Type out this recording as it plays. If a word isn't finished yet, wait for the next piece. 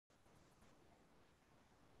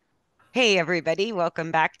Hey, everybody.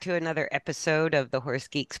 Welcome back to another episode of the Horse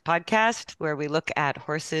Geeks podcast, where we look at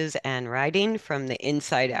horses and riding from the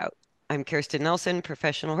inside out. I'm Kirsten Nelsen,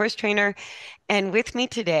 professional horse trainer, and with me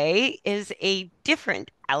today is a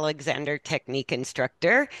different Alexander technique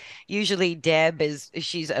instructor. Usually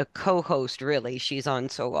she's a co-host, really. She's on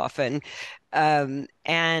so often.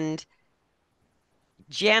 And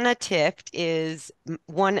Jana Tift is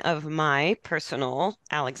one of my personal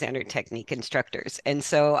Alexander Technique instructors. And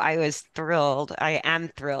so I am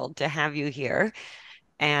thrilled to have you here.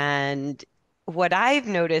 And what I've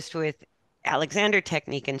noticed with Alexander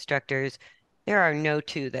Technique instructors, there are no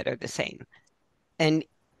two that are the same. And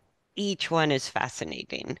each one is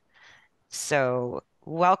fascinating. So,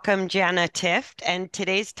 welcome, Jana Tift. And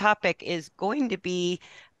today's topic is going to be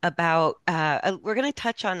about, we're going to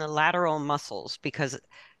touch on the lateral muscles because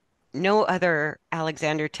no other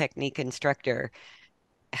Alexander Technique instructor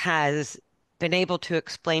has been able to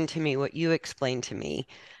explain to me what you explained to me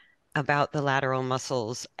about the lateral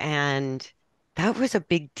muscles. And that was a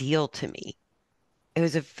big deal to me. It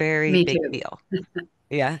was a very Me big too. deal.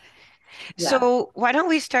 Yeah. Yeah. So why don't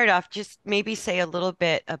we start off, just maybe say a little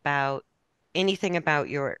bit about anything about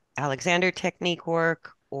your Alexander Technique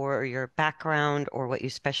work or your background or what you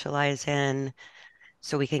specialize in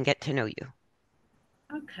so we can get to know you.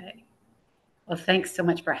 Okay. Well, thanks so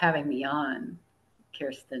much for having me on,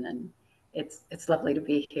 Kirsten, and it's lovely to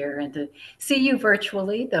be here and to see you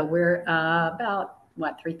virtually, though we're about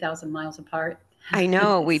what 3,000 miles apart. I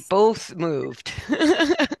know we both moved.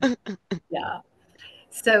 Yeah.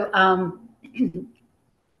 So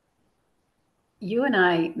you and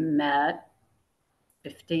I met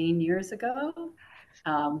 15 years ago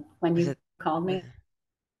when Was you it? called me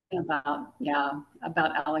about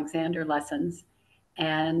Alexander lessons,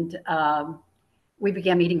 and we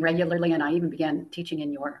began meeting regularly, and I even began teaching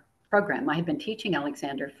in your program. I had been teaching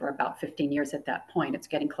Alexander for about 15 years at that point. It's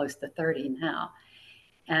getting close to 30 now.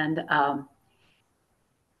 And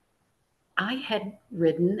I had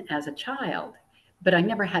ridden as a child, but I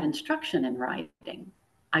never had instruction in riding.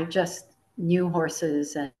 I just knew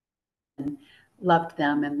horses and loved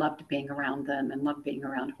them and loved being around them and loved being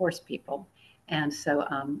around horse people. And so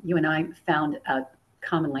you and I found a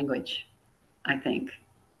common language, I think.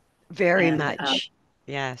 Very And much.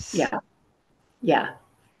 Yes. yeah, yeah.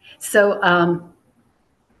 So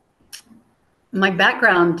my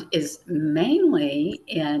background is mainly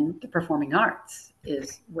in the performing arts,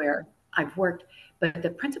 is where I've worked, but the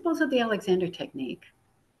principles of the Alexander technique,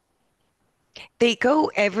 They go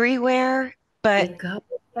everywhere, they but go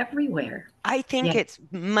everywhere. I think Yeah, it's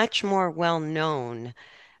much more well known.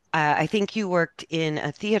 I think you worked in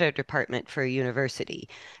a theater department for a university,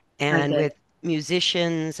 I and did. with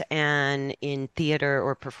musicians and in theater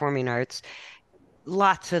or performing arts,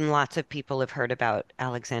 lots and lots of people have heard about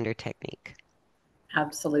Alexander Technique.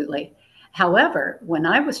 Absolutely. However, when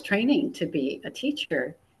I was training to be a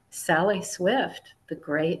teacher, Sally Swift, the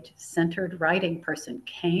great centered writing person,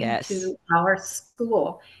 came Yes. to our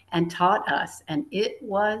school and taught us, and it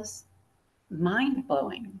was mind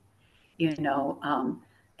blowing. You know,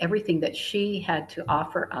 everything that she had to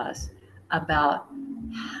offer us about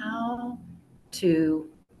how to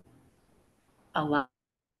allow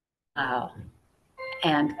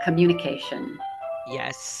and communication.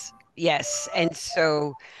 Yes. Yes. And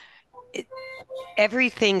so it,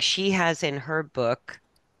 everything she has in her book,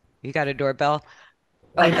 you got a doorbell?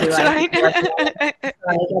 Oh, I do. that's I have fine. to.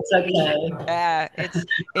 That's okay. Yeah,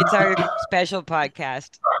 it's our special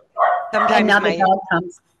podcast. And Sometimes now the my dog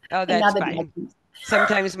comes. Oh, And now that's the dog fine. comes.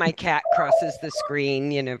 Sometimes my cat crosses the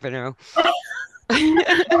screen, you never know.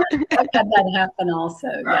 I've had that happen also.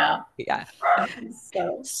 Yeah. Yeah.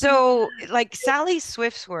 So So, like Sally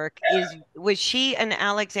Swift's work was she an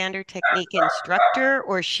Alexander Technique instructor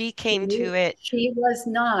or she came to it? she was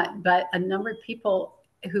not, but a number of people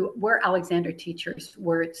who were Alexander teachers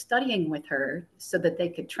were studying with her so that they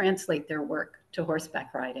could translate their work to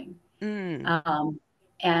horseback riding. Mm. Um,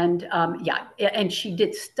 and yeah, and she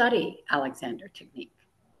did study Alexander technique,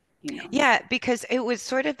 you know. Yeah, because it was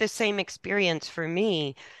sort of the same experience for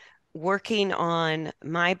me working on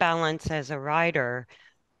my balance as a rider.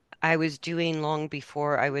 I was doing long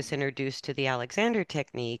before I was introduced to the Alexander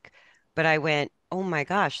technique, but I went, oh my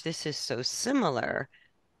gosh, this is so similar.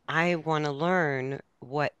 I want to learn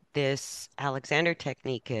what this Alexander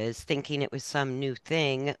technique is, thinking it was some new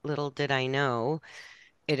thing. Little did I know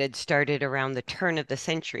it had started around the turn of the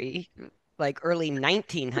century, like early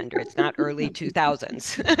 1900s, not early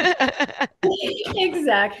 2000s.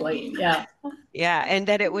 Exactly. Yeah. Yeah, and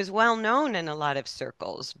that it was well known in a lot of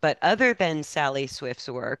circles. But other than Sally Swift's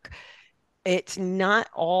work, it's not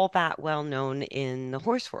all that well known in the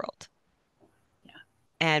horse world.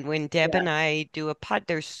 And when Deb Yeah, and I do a pod,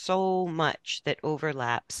 there's so much that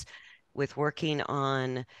overlaps with working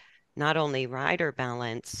on not only rider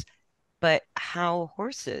balance, but how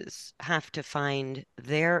horses have to find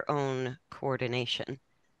their own coordination.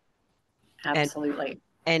 And absolutely.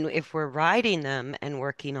 and if we're riding them and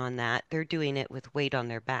working on that, they're doing it with weight on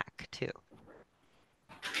their back too.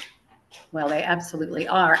 Well, they absolutely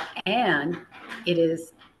are. And it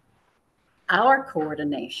is our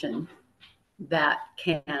coordination that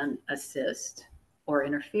can assist or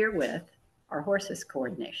interfere with our horse's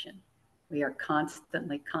coordination. We are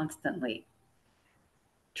constantly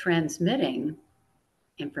transmitting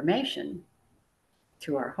information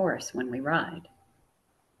to our horse when we ride.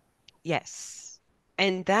 Yes.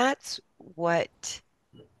 And that's what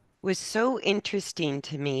was so interesting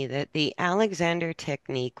to me, that the Alexander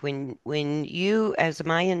technique, when you as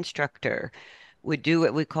my instructor would do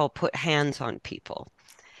what we call put hands on people,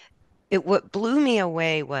 it what blew me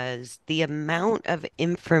away was the amount of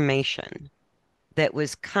information that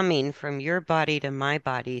was coming from your body to my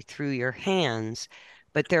body through your hands,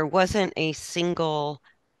 but there wasn't a single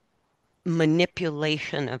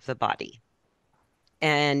manipulation of the body.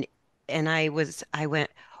 And I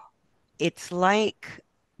went, it's like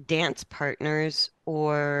dance partners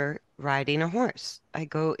or riding a horse. I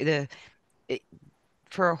go it,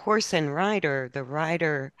 for a horse and rider, the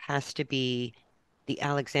rider has to be the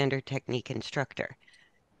Alexander technique instructor,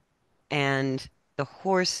 and the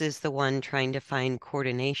horse is the one trying to find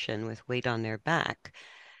coordination with weight on their back.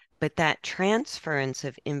 But that transference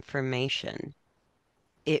of information,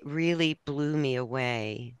 it really blew me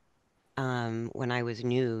away when I was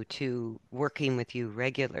new to working with you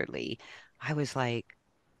regularly. I was like,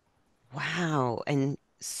 wow. And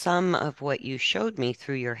some of what you showed me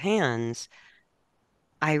through your hands,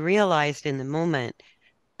 I realized in the moment,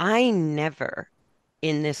 I never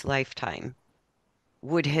in this lifetime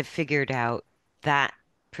would have figured out that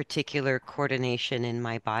particular coordination in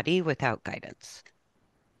my body without guidance.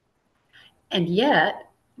 And yet,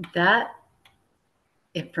 that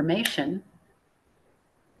information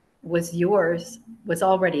was yours, was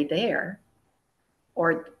already there,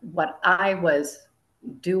 or what I was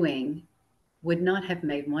doing would not have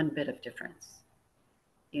made one bit of difference.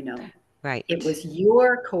 You know, it Right. was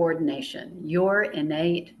your coordination, your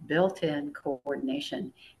innate built in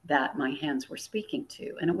coordination that my hands were speaking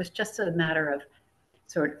to. And it was just a matter of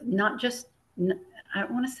sort of not just, I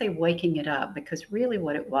don't want to say waking it up, because really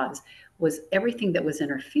what it was everything that was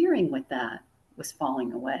interfering with that was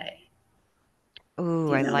falling away.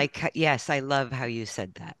 Oh, You I know, like, yes, I love how you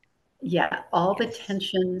said that. yeah, all the Yes.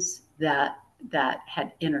 tensions that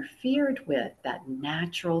had interfered with that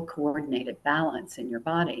natural coordinated balance in your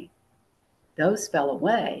body, those fell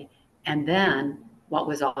away, and then what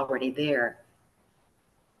was already there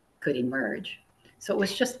could emerge. So it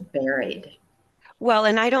was just buried. Well,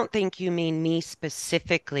 and I don't think you mean me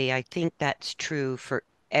specifically. I think that's true for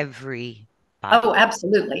Oh, everybody.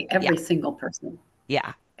 absolutely, Yeah. every single person,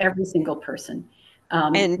 Yeah. every single person.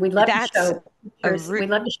 And We love to that's show a pictures. We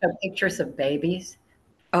love to show pictures of babies.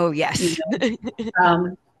 oh, You yes.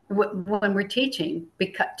 know, when we're teaching,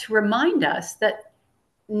 because to remind us that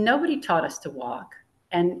nobody taught us to walk,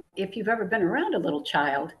 and if you've ever been around a little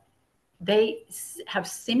child, they have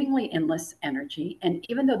seemingly endless energy. And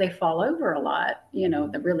even though they fall over a lot, you know,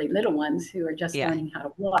 the really little ones who are just Yeah. learning how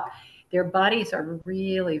to walk, their bodies are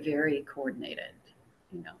really very coordinated,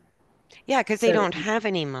 you know. Yeah, because they So, don't have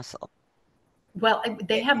any muscle. well,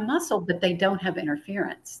 they Eh, have muscle, but they don't have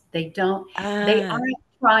interference. They Ah, aren't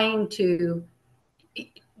trying to,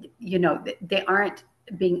 you know, they aren't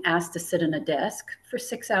being asked to sit in a desk for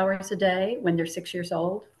 6 hours a day when they're 6 years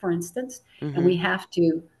old, for instance. And hmm. we have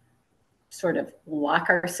to sort of lock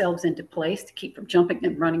ourselves into place to keep from jumping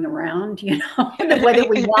and running around, you know, whether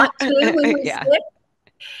we want to when we're Yeah. sick,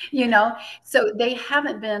 you know. So they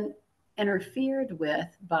haven't been interfered with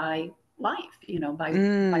by life, you know, by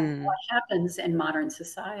Mm. what happens in modern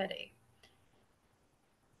society.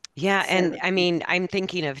 Yeah, and So I mean, I'm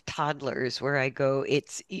thinking of toddlers where I go,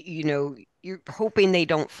 it's, you're hoping they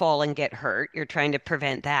don't fall and get hurt. You're trying to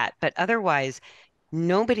prevent that. But otherwise,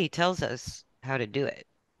 nobody tells us how to do it.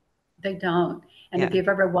 they don't. And if Yeah. you've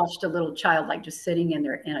ever watched a little child like just sitting in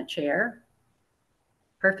a chair,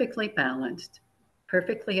 perfectly balanced,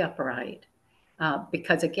 perfectly upright,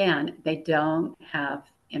 because again, they don't have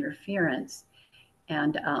interference.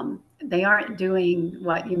 And they aren't doing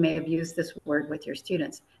what you may have used this word with your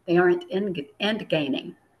students. They aren't end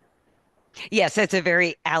gaining. Yes, that's a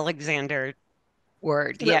very Alexander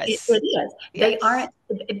word. Well, Yes. it is. Yes.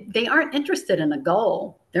 They aren't interested in the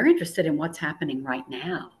goal. They're interested in what's happening right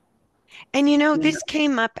now. And You know, this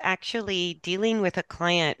came up actually dealing with a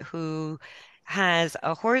client who has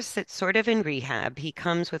a horse that's sort of in rehab. He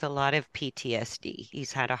comes with a lot of PTSD.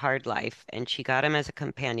 He's had a hard life, and she got him as a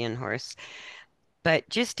companion horse. But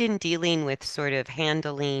just in dealing with sort of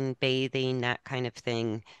handling, bathing, that kind of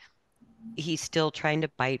thing, he's still trying to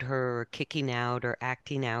bite her or kicking out or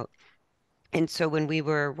acting out. And so when we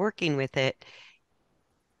were working with it,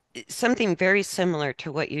 something very similar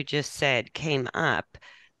to what you just said came up.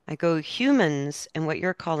 I go, humans and what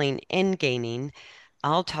you're calling end gaming,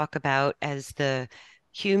 I'll talk about as the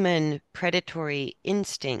human predatory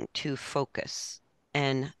instinct to focus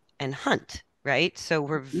and hunt, right? So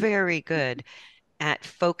we're very good at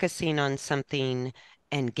focusing on something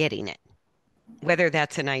and getting it, whether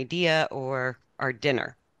that's an idea or our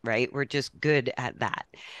dinner, right? We're just good at that.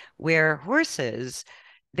 Where horses,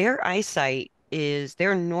 their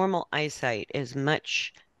normal eyesight is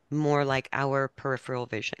much more like our peripheral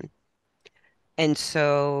vision. And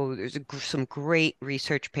so there's some great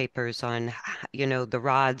research papers on, the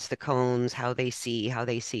rods, the cones, how they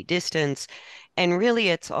see distance. And really,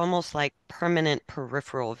 it's almost like permanent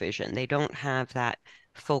peripheral vision. They don't have that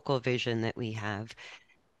focal vision that we have.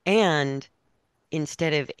 And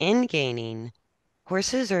instead of end gaining,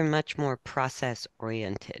 horses are much more process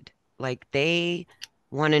oriented. Like they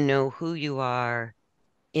want to know who you are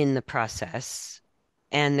in the process,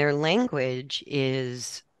 and their language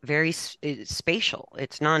is it's spatial.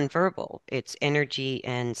 It's nonverbal. It's energy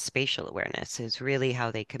and spatial awareness is really how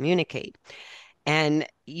they communicate. And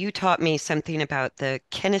you taught me something about the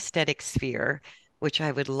kinesthetic sphere, which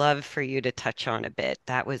I would love for you to touch on a bit.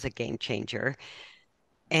 That was a game changer.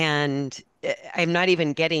 And I'm not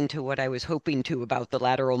even getting to what I was hoping to about the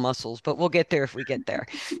lateral muscles, but we'll get there if we get there.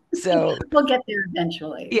 So, we'll get there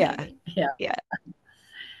eventually, yeah, maybe. Yeah. yeah.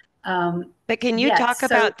 But can you talk Yes. So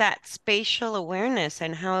about that spatial awareness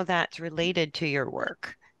and how that's related to your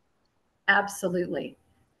work? absolutely.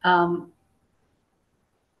 Um,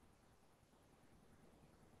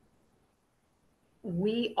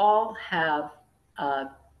 we all have a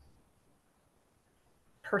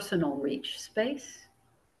personal reach space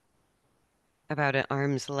About an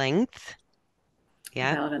arm's length?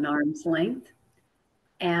 Yeah, about an arm's length.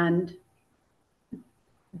 And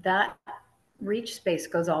that reach space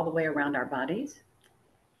goes all the way around our bodies.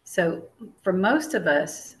 So, for most of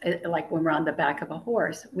us, like when we're on the back of a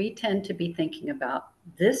horse, we tend to be thinking about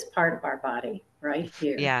this part of our body right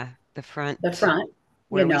here, yeah, the the front front,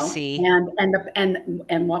 where we see.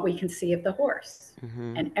 and what we can see of the horse,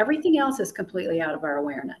 Hmm. and everything else is completely out of our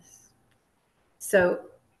awareness. So,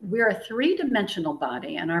 we're a three-dimensional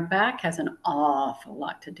body, and our back has an awful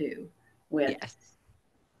lot to do with Yes.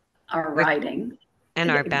 our With riding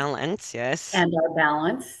and our balance, yes. and our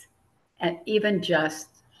balance, and even just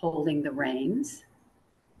holding the reins.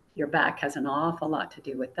 Your back has an awful lot to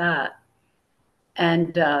do with that.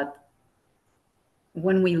 And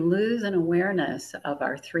when we lose an awareness of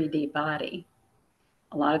our 3D body,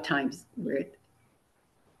 a lot of times we're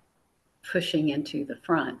pushing into the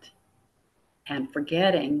front and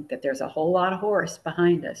forgetting that there's a whole lot of horse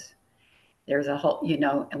behind us. There's a whole,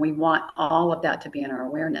 and we want all of that to be in our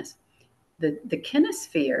awareness. The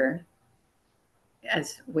kinesphere,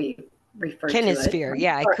 as we refer to it, Kinesphere.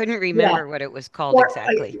 Yeah, I or couldn't yeah, remember what it was called or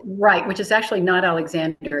exactly. right, which is actually not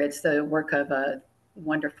Alexander. It's the work of a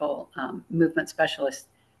wonderful movement specialist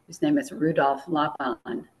whose name is Rudolf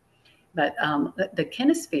Laban. But the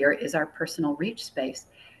kinesphere is our personal reach space.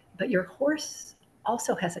 But your horse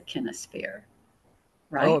also has a kinesphere,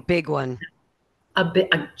 Oh, a right? big one.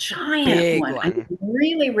 A giant Big one. I one. mean,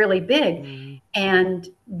 really, really big. Mm, And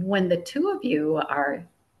when the two of you are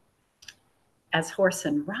as horse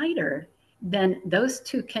and rider, then those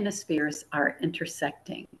two kinespheres are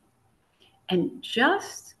intersecting. And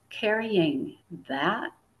just carrying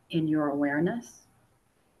that in your awareness,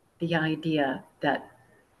 the idea that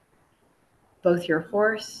both your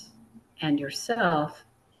horse and yourself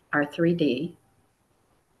are 3D,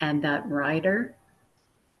 and that rider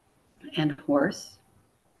and horse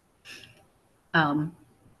um,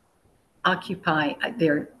 occupy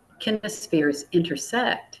their kinespheres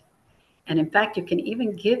intersect. And in fact, you can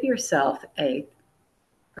even give yourself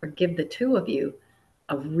or give the two of you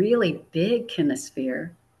a really big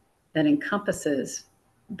kinesphere that encompasses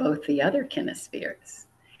both the other kinespheres.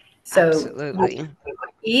 So absolutely.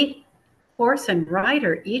 each horse and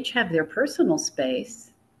rider each have their personal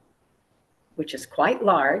space, which is quite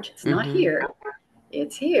large. It's not Hmm. here,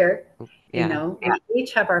 it's here. Yeah, We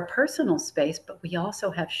each have our personal space, but we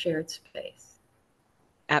also have shared space.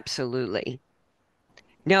 absolutely.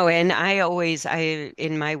 No, and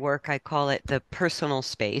in my work, I call it the personal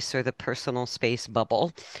space or the personal space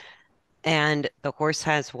bubble. And the horse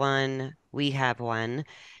has one, we have one.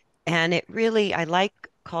 And it really, I like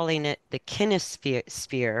calling it the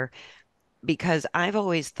kinesphere because I've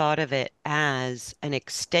always thought of it as an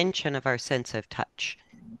extension of our sense of touch.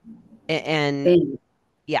 And Thing.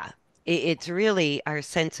 yeah, it's really our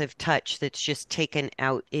sense of touch that's just taken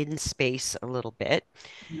out in space a little bit.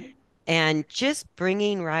 And just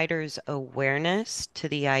bringing riders' awareness to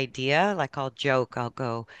the idea, like I'll joke, I'll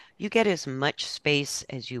go, you get as much space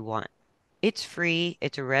as you want. It's free,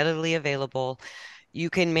 it's readily available. You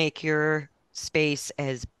can make your space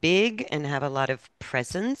as big and have a lot of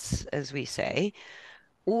presence, as we say.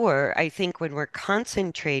 Or I think when we're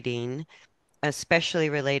concentrating, especially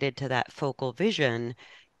related to that focal vision,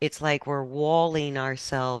 it's like we're walling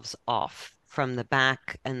ourselves off from the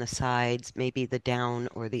back and the sides, maybe the down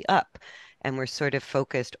or the up, and we're sort of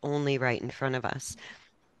focused only right in front of us.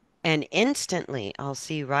 And instantly, I'll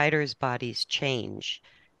see riders' bodies change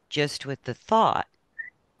just with the thought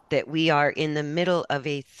that we are in the middle of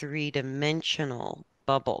a three-dimensional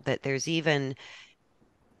bubble, that there's even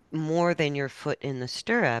more than your foot in the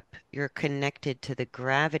stirrup, you're connected to the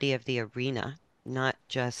gravity of the arena, not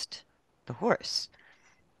just the horse.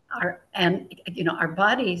 Our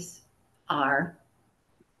bodies are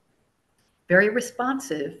very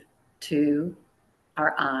responsive to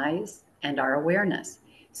our eyes and our awareness.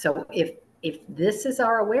 So if this is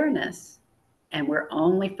our awareness and we're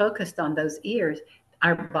only focused on those ears,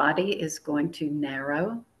 our body is going to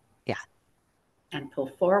narrow Yeah, and pull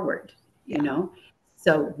forward, you yeah, know.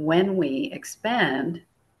 So when we expand,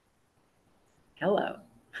 hello.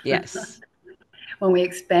 yes. When we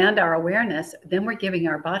expand our awareness, then we're giving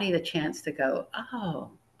our body the chance to go,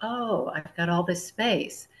 oh, I've got all this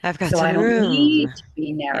space. I've got So I some don't room. need to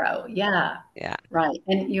be Yeah, narrow. Yeah, yeah, right.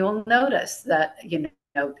 And you'll notice that,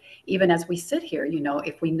 even as we sit here,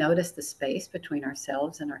 if we notice the space between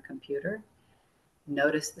ourselves and our computer,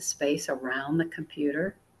 notice the space around the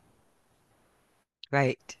computer,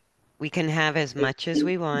 right. We can have as much as and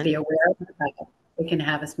we want. be aware of the fact that we can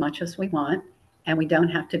have as much as we want, and we don't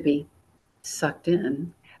have to be sucked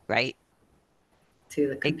in Right. to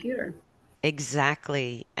the E- computer.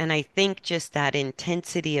 exactly. And I think just that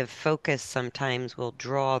intensity of focus sometimes will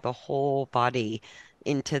draw the whole body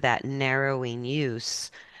into that narrowing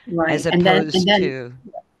use, as Right. And opposed then to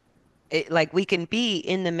like we can be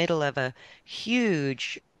in the middle of a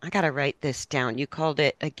huge, I gotta write this down. You called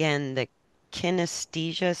it again the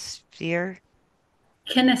kinesthesia sphere?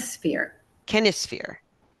 Kinesphere. Kinesphere.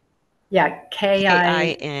 Yeah,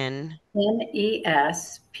 K-I-N,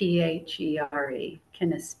 Kinesphere.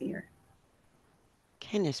 Kinesphere.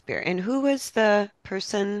 Kinesphere. And who was the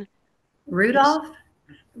person who's Rudolf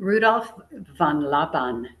Rudolf von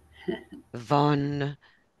Laban. Von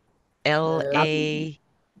Laban. L-A?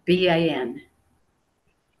 BAN.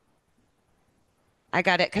 I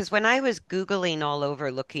got it. Because when I was Googling all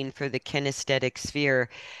over looking for the kinesthetic sphere,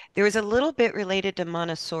 there was a little bit related to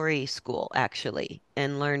Montessori school, actually,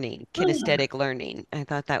 and learning, Oh, kinesthetic learning. I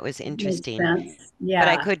thought that was makes interesting. sense. But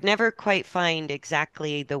I Yeah. could never quite find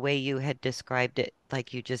exactly the way you had described it,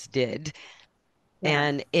 like you just did. Yeah.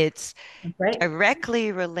 And it's Great.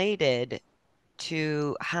 directly related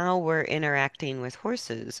to how we're interacting with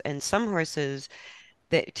horses. And some horses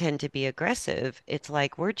that tend to be aggressive, it's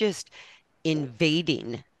like we're just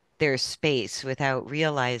invading their space without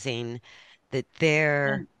realizing that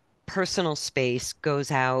Yeah. their personal space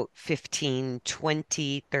goes out 15,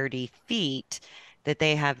 20, 30 feet, that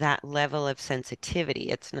they have that level of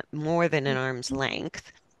sensitivity. It's not more than an arm's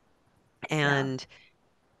length. Yeah. And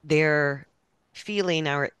they're feeling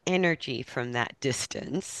our energy from that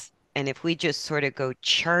distance. And if we just sort of go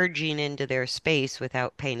charging into their space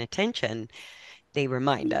without paying attention, they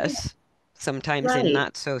remind us, sometimes in Right.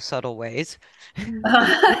 not so subtle ways.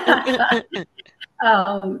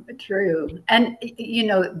 True. And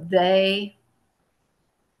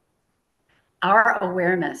our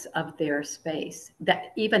awareness of their space,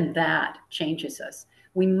 that even that changes us.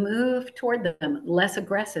 We move toward them less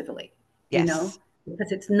aggressively, Yes,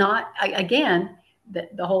 because it's not, again,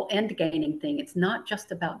 the whole end gaining thing, it's not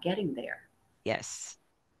just about getting there. yes.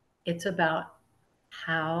 It's about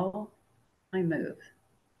how I move.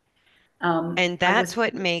 And I that's was,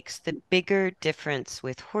 what makes the bigger difference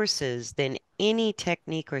with horses than any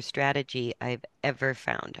technique or strategy I've ever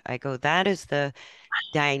found. I go, that is the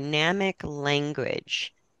dynamic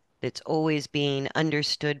language that's always being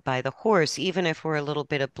understood by the horse, even if we're a little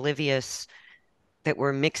bit oblivious that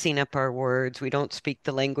we're mixing up our words, we don't speak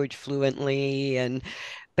the language fluently, and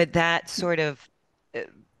but that sort of uh,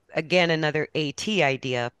 again another AT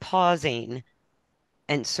idea, pausing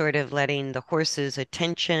and sort of letting the horse's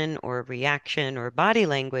attention or reaction or body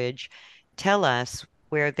language tell us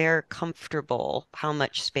where they're comfortable, how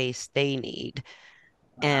much space they need.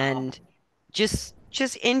 Wow. And just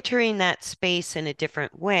entering that space in a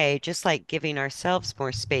different way, just like giving ourselves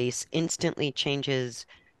more space, instantly changes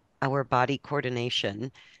our body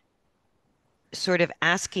coordination, sort of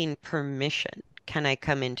asking permission. Can I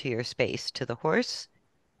come into your space to the horse?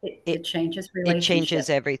 It changes It changes relationship.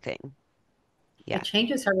 everything. Yeah. It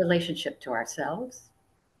changes our relationship to ourselves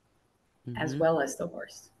as Hmm. well as the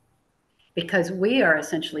horse. Because we are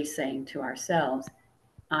essentially saying to ourselves,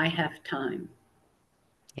 I have time.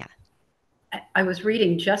 Yeah. I was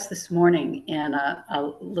reading just this morning in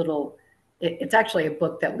a little, it's actually a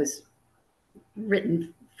book that was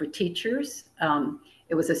written for teachers.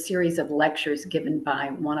 It was a series of lectures given by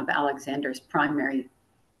one of Alexander's primary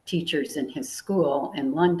teachers in his school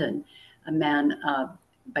in London, a man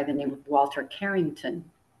by the name of Walter Carrington.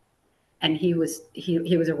 And he was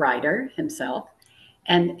a writer himself,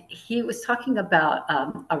 and he was talking about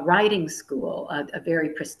a writing school, a very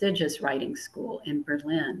prestigious writing school in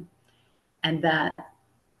Berlin, and that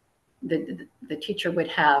the teacher would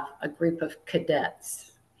have a group of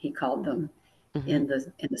cadets, he called them, Hmm. in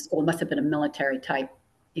the school. It must have been a military type,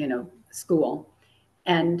 school,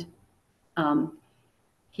 and um,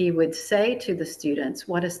 he would say to the students,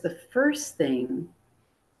 "What is the first thing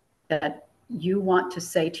that you want to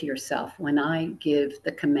say to yourself when I give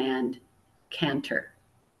the command canter?"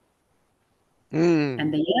 Mm.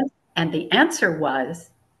 And the answer was,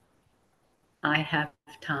 "I have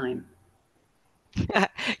time."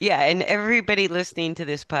 Yeah, and everybody listening to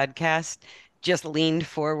this podcast just leaned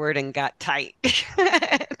forward and got tight.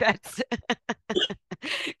 That's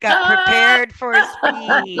got Ah! prepared for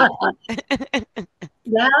speed.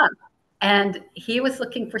 Yeah. And he was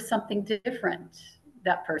looking for something different,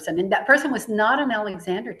 that person. And that person was not an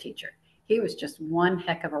Alexander teacher. He was just one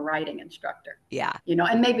heck of a writing instructor, Yeah.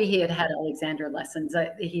 and maybe he had had Alexander lessons.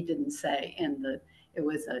 He didn't say it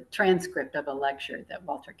was a transcript of a lecture that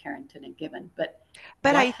Walter Carrington had given. But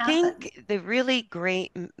But what I happened? think the really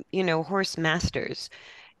great, horse masters,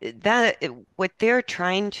 that what they're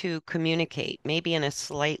trying to communicate, maybe in a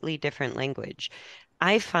slightly different language,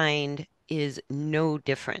 I find is no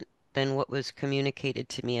different than what was communicated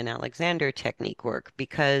to me in Alexander technique work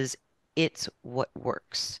because it's what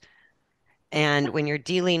works. And when you're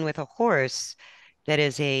dealing with a horse that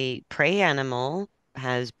is a prey animal,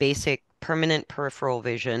 has basic permanent peripheral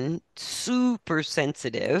vision, super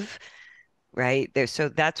sensitive, right? So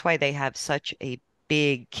that's why they have such a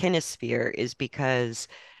big kinesphere, is because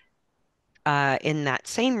in that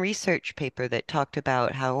same research paper that talked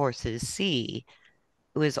about how horses see,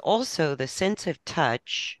 it was also the sense of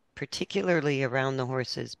touch, particularly around the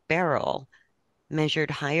horse's barrel,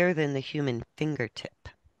 measured higher than the human fingertip.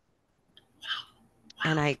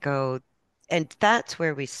 And Wow. I go, and that's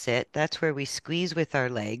where we sit. That's where we squeeze with our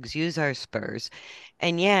legs, use our spurs.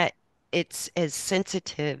 And yet it's as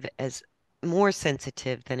sensitive as more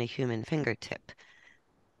sensitive than a human fingertip.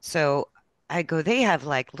 So I go, they have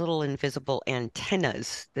like little invisible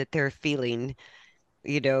antennas that they're feeling,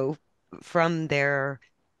 you know, from their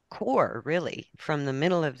core, really, from the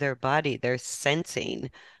middle of their body. They're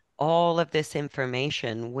sensing all of this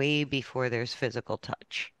information way before there's physical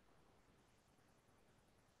touch.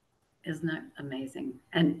 Isn't that amazing?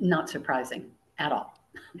 And not surprising at all.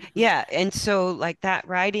 Yeah, and so like that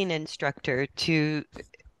riding instructor to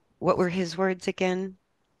what were his words again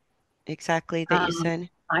exactly that you Um, said?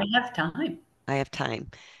 I have time. I have time.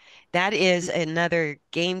 That is another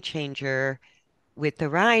game changer with the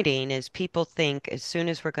riding is people think as soon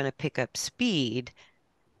as we're going to pick up speed,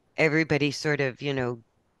 everybody sort of,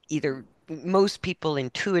 either most people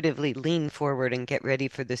intuitively lean forward and get ready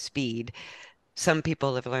for the speed. Some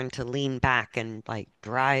people have learned to lean back and like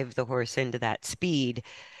drive the horse into that speed.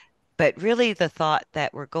 But really, the thought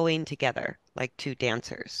that we're going together like two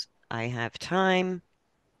dancers. I have time.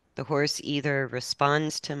 The horse either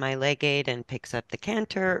responds to my leg aid and picks up the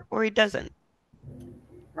canter, or he doesn't.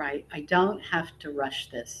 Right. I don't have to rush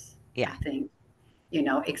this, I Yeah, think,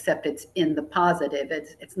 except it's in the positive.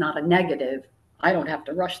 It's not a negative. I don't have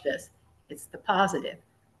to rush this. It's the positive.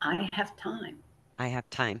 I have time. I have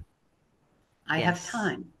time. I have Yes.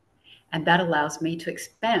 time. And that allows me to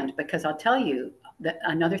expand because I'll tell you that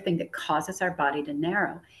another thing that causes our body to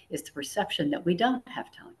narrow is the perception that we don't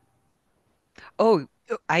have time. Oh,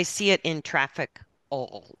 I see it in traffic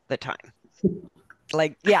all the time.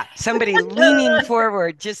 Like, yeah, somebody leaning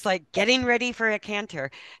forward, just like getting ready for a canter.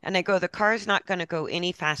 And I go, the car's not going to go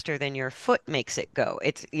any faster than your foot makes it go.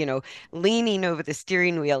 It's, leaning over the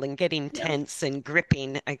steering wheel and getting Yep. tense and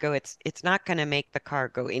gripping. I go, it's not going to make the car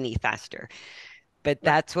go any faster. But Right.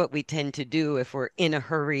 that's what we tend to do if we're in a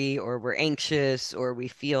hurry or we're anxious or we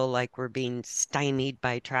feel like we're being stymied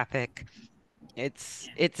by traffic. It's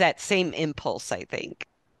that same impulse, I think.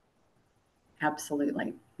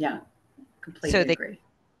 Absolutely. Yeah, So completely the agree.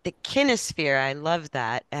 the kinesphere, I love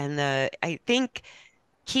that. And I think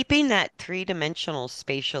keeping that three-dimensional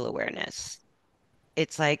spatial awareness,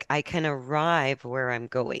 it's like I can arrive where I'm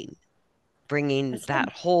going, bringing It's like, that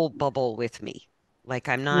whole bubble with me. Like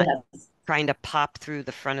I'm not yes, trying to pop through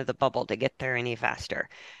the front of the bubble to get there any faster.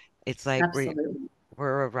 It's like absolutely.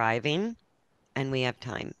 we're arriving and we have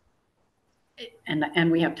time.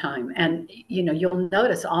 And we have time. And you'll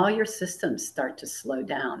notice all your systems start to slow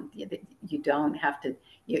down. You don't have to.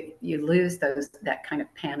 You lose that kind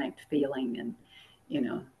of panicked feeling, and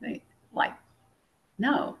like,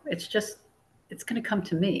 no, it's going to come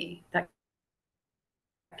to me. That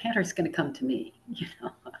canter's going to come to me.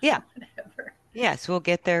 Yeah. Whatever. Yes, we'll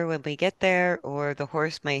get there when we get there, or the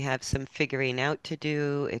horse may have some figuring out to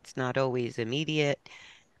do. It's not always immediate.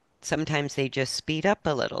 Sometimes they just speed up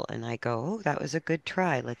a little, and I go, "Oh, that was a good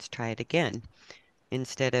try. Let's try it again."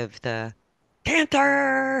 Instead of the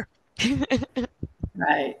canter.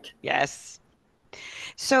 Right. Yes.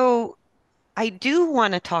 So I do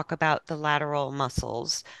want to talk about the lateral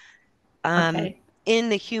muscles um, Okay. in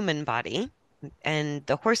the human body and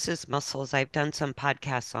the horse's muscles. I've done some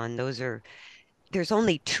podcasts on there's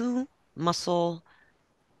only two muscle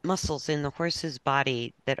muscles in the horse's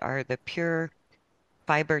body that are the pure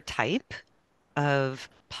fiber type of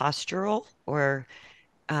postural or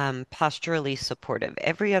posturally supportive.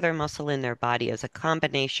 Every other muscle in their body is a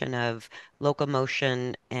combination of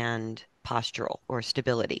locomotion and postural or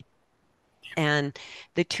stability. And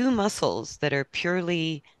the two muscles that are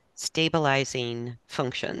purely stabilizing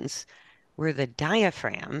functions were the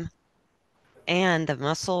diaphragm and the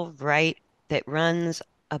muscle right that runs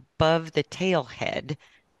above the tail head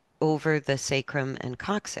over the sacrum and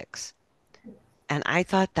coccyx. And I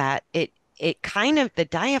thought that it kind of the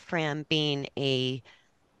diaphragm being a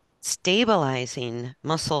stabilizing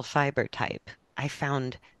muscle fiber type, I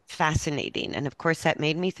found fascinating. And of course, that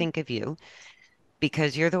made me think of you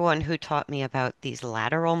because you're the one who taught me about these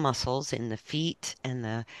lateral muscles in the feet and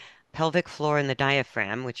the pelvic floor and the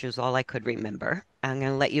diaphragm, which is all I could remember. I'm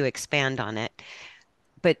going to let you expand on it.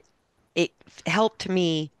 But it helped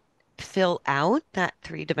me fill out that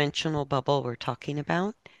three-dimensional bubble we're talking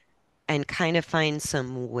about and kind of find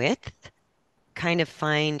some width, kind of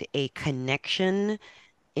find a connection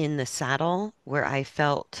in the saddle where I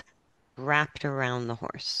felt wrapped around the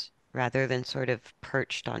horse rather than sort of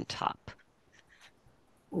perched on top.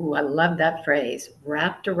 Ooh, I love that phrase,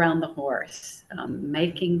 wrapped around the horse, Mhm.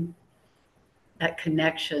 making that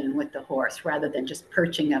connection with the horse rather than just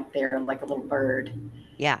perching up there like a little bird,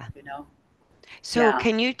 Yeah. you know? So Yeah.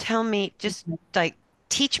 can you tell me, just like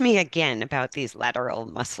teach me again about these lateral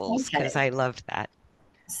muscles because Okay. I love that.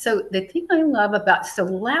 So the thing I love about so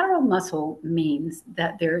lateral muscle means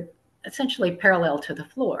that they're essentially parallel to the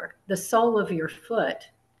floor. The sole of your foot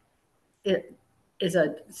it is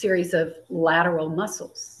a series of lateral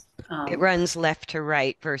muscles. It runs left to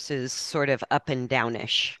right versus sort of up and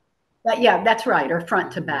downish. But yeah, that's right, or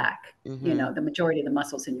front to Hmm. back. Hmm. The majority of the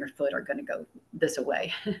muscles in your foot are going to go this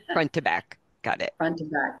way, Front to back. Got it. front to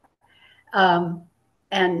back. Um,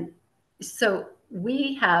 and so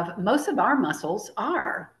we have most of our muscles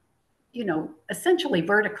are, essentially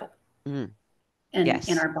vertical Mm. in Yes.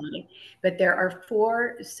 our body. But there are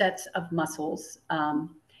four sets of muscles.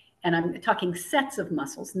 And I'm talking sets of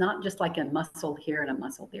muscles, not just like a muscle here and a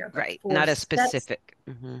muscle there, but Right. four Not a sets, specific.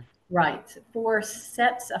 Hmm. right? Four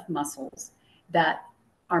sets of muscles that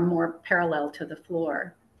are more parallel to the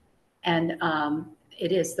floor. And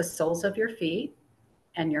it is the soles of your feet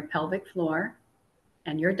and your pelvic floor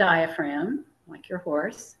and your diaphragm, like your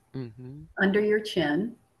horse, Hmm. under your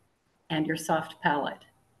chin, and your soft palate.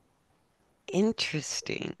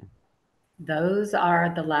 Interesting. Those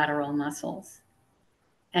are the lateral muscles.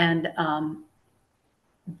 And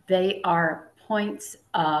they are points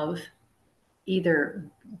of either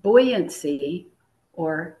buoyancy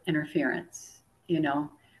or interference.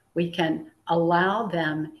 We can allow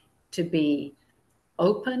them to be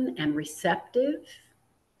open and receptive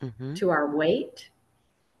Hmm. to our weight,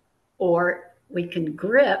 or we can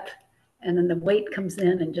grip and then the weight comes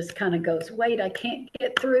in and just kind of goes, wait, I can't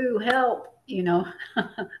get through, help.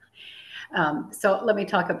 So let me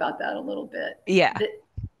talk about that a little bit. Yeah.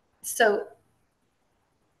 So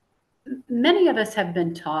many of us have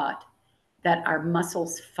been taught that our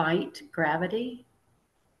muscles fight gravity,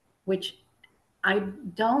 which I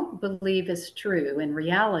don't believe is true in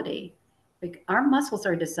reality. Like, our muscles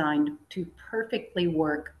are designed to perfectly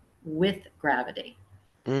work with gravity.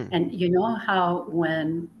 Mm, And you know how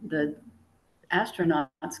when the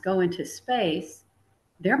astronauts go into space,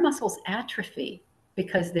 their muscles atrophy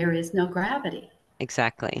because there is no gravity.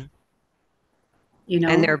 exactly. You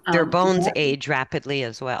And know, their bones age rapidly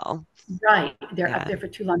as well. right? They're up Yeah. there for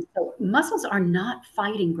too long. So muscles are not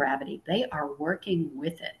fighting gravity; they are working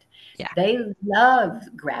with it. Yeah. They love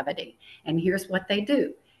gravity, and here's what they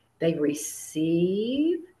do: they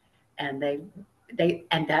receive, and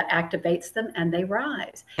and that activates them, and they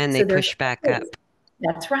rise. And they So there's push back always, up.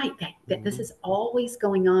 that's right. This Mhm. is always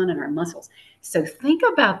going on in our muscles. So think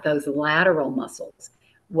about those lateral muscles.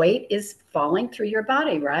 Weight is falling through your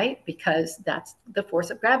body, right? Because that's the force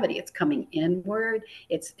of gravity. It's coming inward.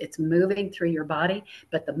 It's moving through your body,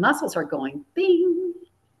 but the muscles are going bing,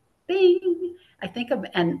 bing. I think of,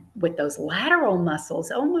 and with those lateral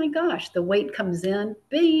muscles, oh my gosh, the weight comes in,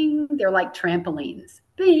 bing. They're like trampolines,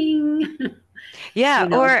 bing. Yeah, you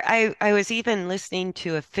know, or I was even listening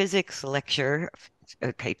to a physics lecture.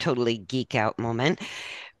 Okay, totally geek out moment.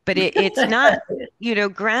 But it's not,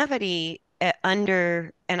 gravity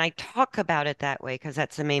under, and I talk about it that way because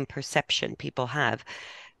that's the main perception people have.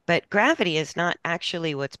 But gravity is not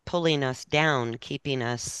actually what's pulling us down, keeping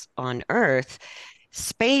us on Earth.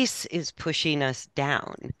 Space is pushing us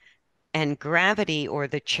down, and gravity or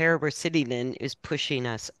the chair we're sitting in is pushing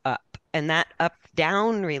us up. And that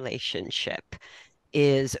up-down relationship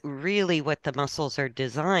is really what the muscles are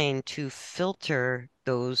designed to filter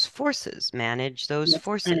those forces, manage those yes,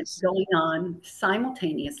 and it's forces going on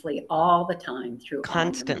simultaneously all the time through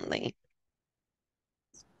all your muscles, constantly.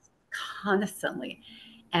 constantly.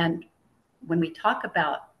 And when we talk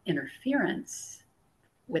about interference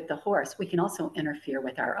with the horse, we can also interfere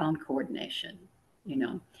with our own coordination, you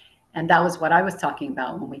know. And that was what I was talking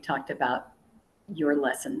about when we talked about your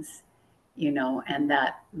lessons, and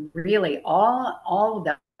that really all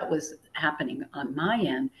that was happening on my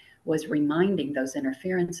end was reminding those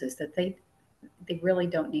interferences that they really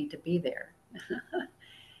don't need to be there.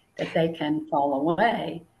 That they can fall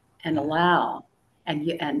away and Yeah. allow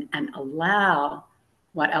and allow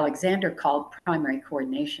what Alexander called primary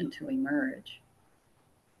coordination to emerge.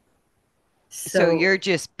 So So you're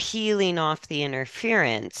just peeling off the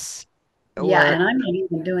interference yeah, or and I'm not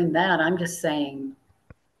even doing that. I'm just saying,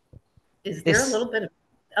 is there a this, little bit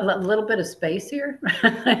of little bit of space here?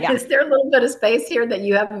 yeah, Is there a little bit of space here that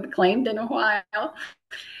you haven't claimed in a while?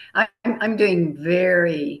 I'm doing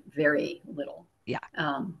very, very little. yeah.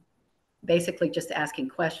 Um, Basically, just asking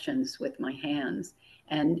questions with my hands.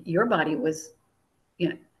 And your body was,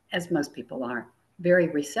 as most people are, very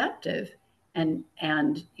receptive. And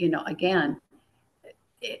again,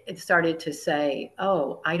 it started to say,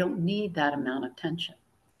 oh, I don't need that amount of tension.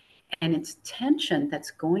 And it's tension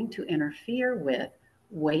that's going to interfere with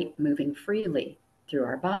weight moving freely through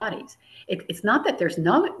our bodies. It's not that there's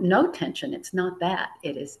no tension. It's not that.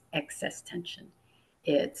 It is excess tension.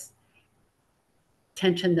 It's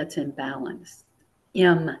tension that's imbalanced, you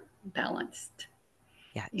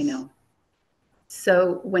Yes. know.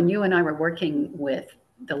 So when you and I were working with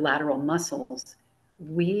the lateral muscles,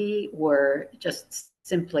 we were just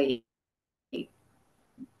simply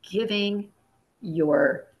giving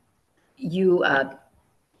your you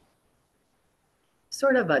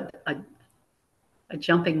sort of a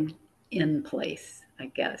jumping in place, I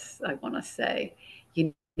guess I want to say,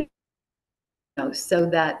 you so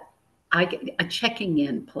that I get a checking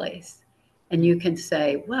in place. And Mm. you can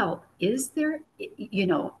say, well, is there,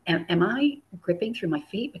 am I gripping through my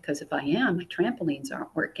feet? Because if I am, my trampolines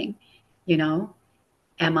aren't working. You know,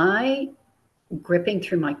 am I gripping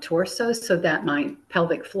through my torso so that my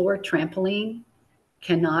pelvic floor trampoline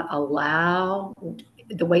cannot allow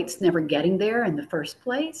the weight's never getting there in the first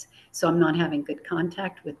place? So I'm not having good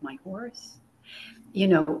contact with my horse. You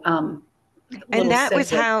know, And little that was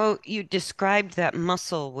segue. how you described that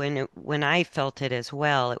muscle when I felt it as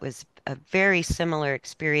well. It was a very similar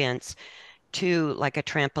experience to like a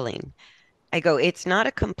trampoline. I go, it's not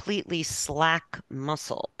a completely slack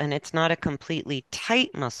muscle and it's not a completely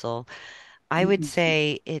tight muscle. I would Mhm.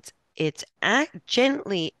 say it's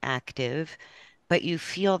gently active, but you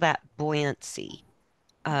feel that buoyancy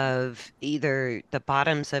of either the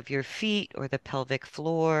bottoms of your feet or the pelvic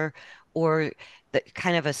floor or the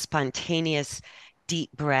kind of a spontaneous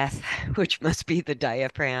deep breath, which must be the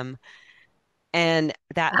diaphragm, and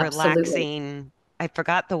that Absolutely. relaxing. I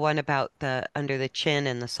forgot the one about the under the chin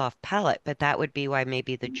and the soft palate, but that would be why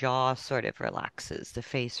maybe the jaw sort of relaxes, the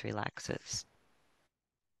face relaxes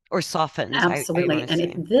or softens, I want Absolutely. to And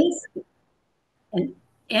say. and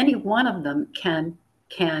any one of them can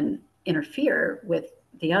interfere with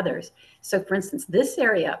the others. So for instance, this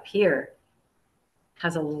area up here,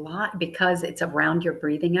 has a lot because it's around your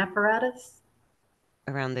breathing apparatus.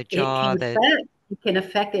 Around the It jaw, can the affect it can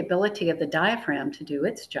affect the ability of the diaphragm to do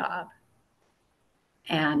its job,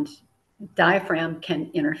 and diaphragm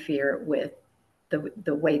can interfere with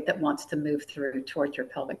the weight that wants to move through towards your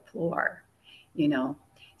pelvic floor. You know,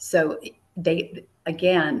 so they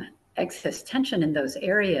again excess tension in those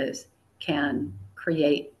areas can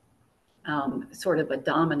create sort of a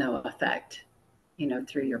domino effect,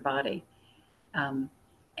 through your body. Um,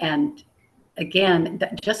 and again,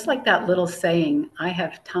 just like that little saying, I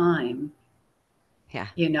have time, yeah,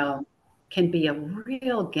 you know, can be a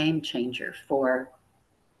real game changer for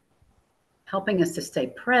helping us to stay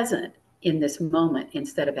present in this moment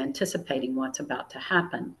instead of anticipating what's about to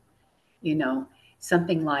happen. You know,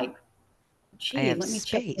 something like, I gee, have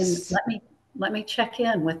space. let me check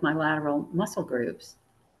in with my lateral muscle groups.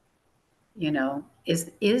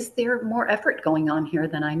 Is there more effort going on here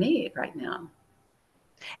than I need right now?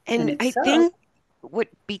 And And if I so, think what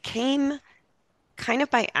became kind of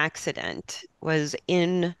by accident was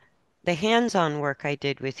in the hands-on work I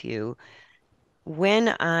did with you,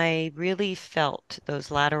 when I really felt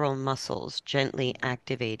those lateral muscles gently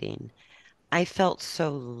activating, I felt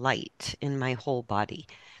so light in my whole body.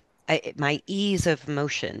 My ease of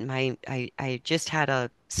motion, I just had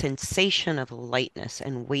a sensation of lightness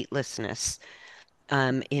and weightlessness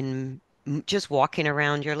in just walking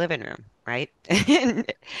around your living room, right?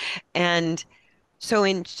 And so,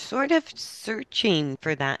 in sort of searching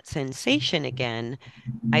for that sensation again,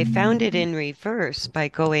 I found it in reverse by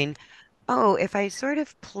going, oh, if I sort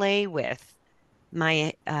of play with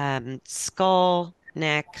my skull,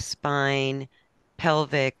 neck, spine,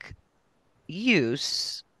 pelvic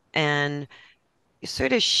use, and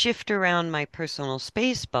sort of shift around my personal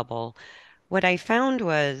space bubble, what I found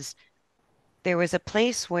was there was a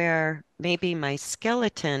place where maybe my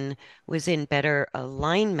skeleton was in better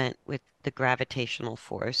alignment with the gravitational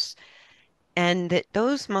force, and that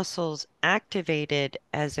those muscles activated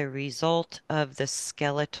as a result of the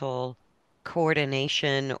skeletal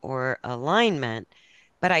coordination or alignment.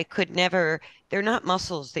 But I could never, they're not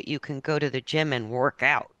muscles that you can go to the gym and work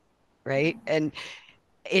out, right? And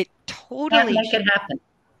it can't totally, make it happen.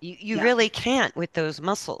 you Yeah. really can't with those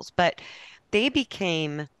muscles, but they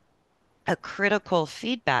became a critical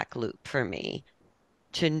feedback loop for me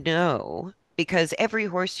to know because every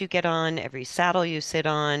horse you get on, every saddle you sit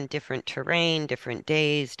on, different terrain, different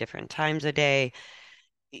days, different times a day,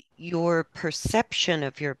 your perception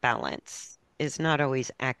of your balance is not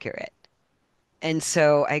always accurate. And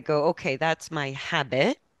so I go, okay, that's my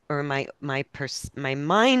habit or my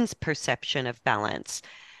mind's perception of balance.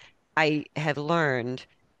 I have learned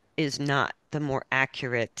is not the more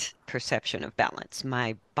accurate perception of balance.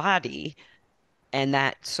 My body and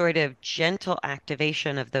that sort of gentle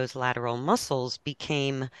activation of those lateral muscles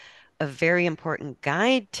became a very important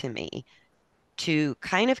guide to me to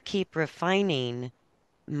kind of keep refining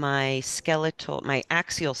my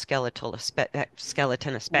axial skeleton,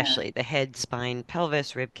 Yeah. especially the head, spine,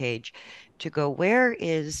 pelvis, rib cage, to go, where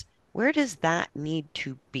does that need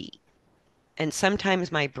to be? And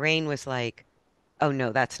sometimes my brain was like, oh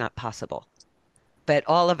no, that's not possible. But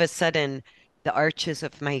all of a sudden, the arches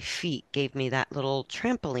of my feet gave me that little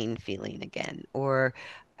trampoline feeling again, or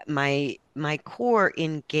my core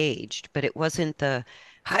engaged, but it wasn't the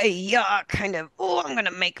hi-ya kind of, oh, I'm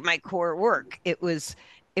gonna make my core work. It was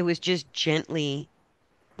just gently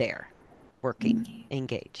there, working,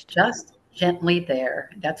 engaged. Just gently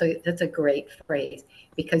there. That's a great phrase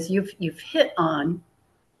because you've hit on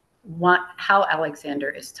what how Alexander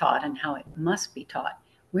is taught and how it must be taught.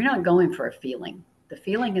 We're not going for a feeling. The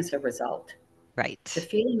feeling is a result. The Right.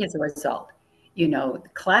 feeling is a result.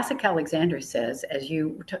 Classic Alexander says, as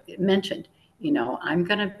you mentioned, I'm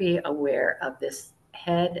going to be aware of this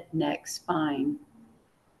head, neck, spine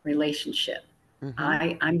relationship. Hmm.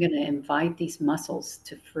 I'm going to invite these muscles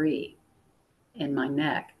to free in my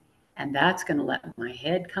neck. And that's going to let my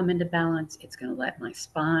head come into balance. It's going to let my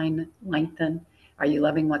spine lengthen. Are you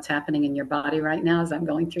loving what's happening in your body right now as I'm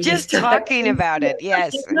going through these Just talking directions? about Yes, it.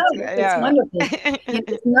 I Yes, know. I It's know. wonderful.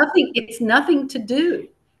 It's nothing to do.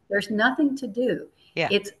 There's nothing to do. Yeah.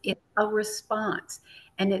 It's a response.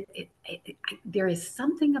 And there is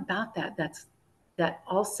something about that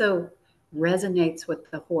also resonates with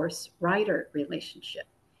the horse rider relationship.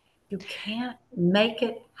 You can't make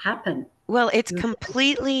it happen. Well, it's You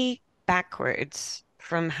completely backwards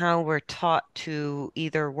from how we're taught to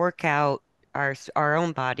either work out our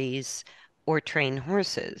own bodies or train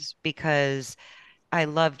horses because I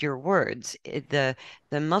loved your words. The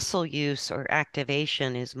muscle use or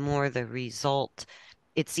activation is more the result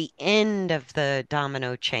it's the end of the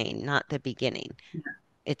domino chain, not the beginning.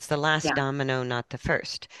 It's the last Yeah. domino, not the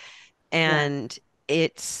first. Yeah. And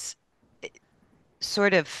it's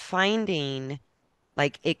sort of finding,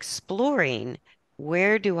 like exploring,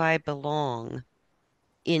 where do I belong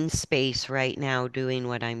in space right now doing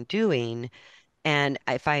what I'm doing? And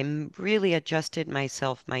if I'm really adjusted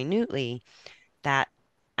myself minutely, that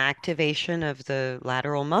activation of the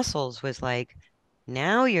lateral muscles was like,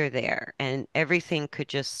 now you're there. And everything could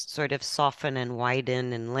just sort of soften and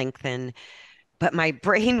widen and lengthen. But my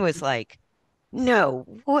brain was like, no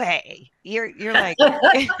way. You're like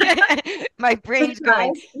my Which brain's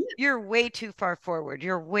going, was, you're way too far forward.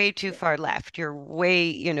 You're way too far left. You're way,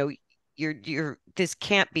 you're this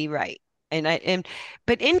can't be right. And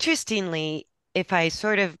but interestingly, if I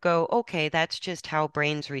sort of go, okay, that's just how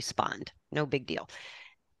brains respond. No big deal.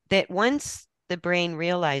 That once the brain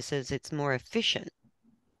realizes it's more efficient,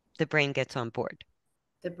 the brain gets on board.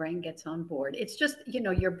 the brain gets on board. It's just,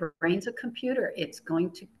 your brain's a computer. It's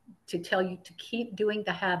going to tell you to keep doing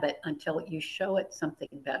the habit until you show it something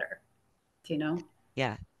better. Do you know?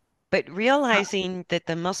 Yeah. But Uh, realizing that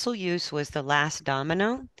the muscle use was the last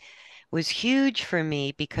domino was huge for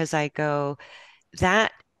me because I go,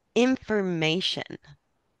 that information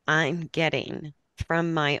I'm getting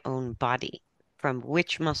from my own body, from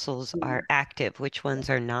which muscles yeah, are active, which ones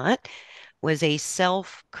are not, was a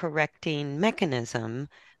self-correcting mechanism.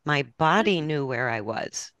 My body knew where I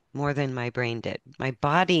was more than my brain did. My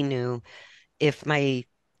body knew if my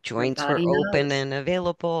your joints were body open knows. and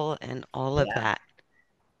available and all of Yeah. that.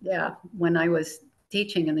 Yeah. When I was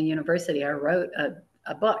teaching in the university, I wrote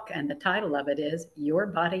a book, and the title of it is Your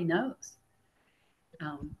Body Knows,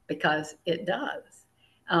 because it does.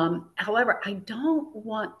 However, I don't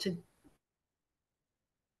want to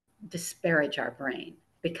disparage our brain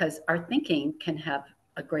because our thinking can have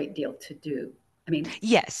a great deal to do. I mean,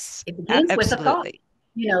 Yes, it begins with a thought. absolutely.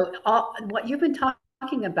 What you've been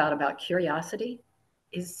talking about curiosity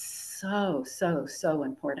is so, so, so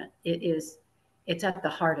important. It's at the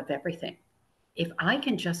heart of everything. If I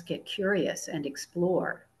can just get curious and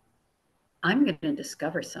explore, I'm going to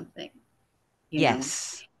discover something, you know.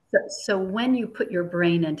 Yes. So when you put your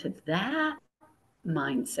brain into that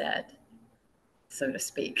mindset, so to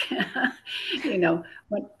speak, you know,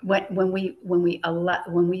 when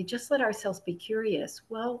we just let ourselves be curious,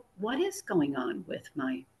 well, what is going on with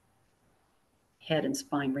my head and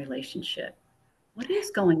spine relationship? What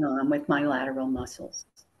is going on with my lateral muscles?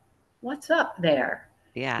 What's up there?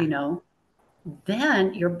 Yeah. You know,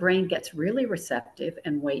 then your brain gets really receptive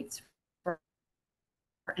and waits for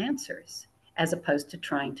answers as opposed to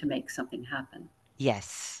trying to make something happen.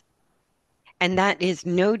 Yes. And that is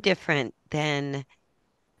no different than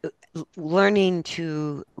learning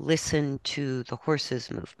to listen to the horse's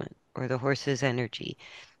movement or the horse's energy.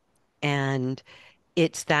 And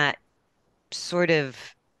it's that sort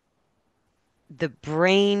of the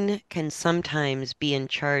brain can sometimes be in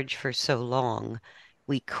charge for so long,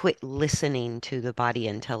 we quit listening to the body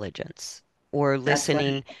intelligence or That's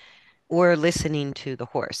right. listening to the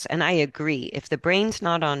horse. And I agree, if the brain's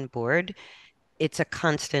not on board, it's a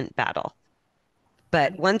constant battle.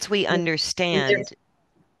 But Right. once we And understand there's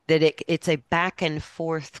that it's a back and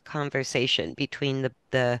forth conversation between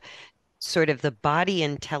the sort of the body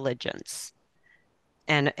intelligence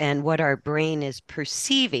and what our brain is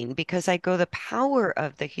perceiving, because I go, the power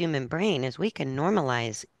of the human brain is we can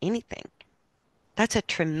normalize anything. That's a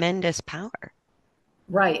tremendous power.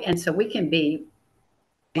 right. And so we can be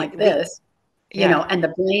like We, this, yeah. and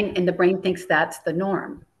the brain thinks that's the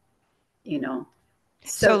norm, you know.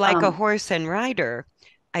 So So like a horse and rider,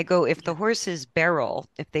 I go, if yeah, the horse's barrel,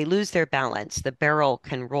 if they lose their balance, the barrel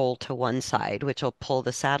can roll to one side, which will pull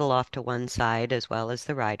the saddle off to one side as well as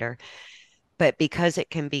the rider. But because it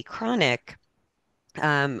can be chronic,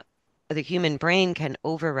 um, the human brain can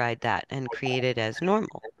override that and create it as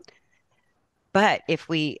normal. But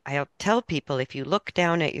I'll tell people, if you look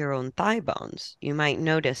down at your own thigh bones, you might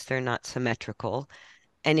notice they're not symmetrical.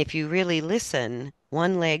 And if you really listen,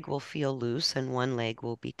 one leg will feel loose and one leg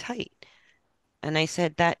will be tight. And I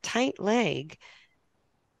said, that tight leg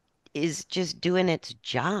is just doing its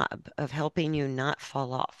job of helping you not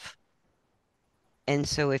fall off. And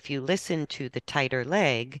so if you listen to the tighter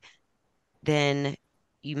leg, then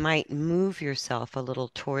you might move yourself a little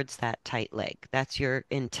towards that tight leg. That's your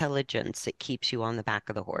intelligence that keeps you on the back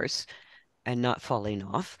of the horse and not falling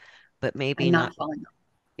off, but maybe and not. not falling off.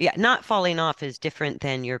 Yeah, not falling off is different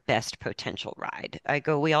than your best potential ride. I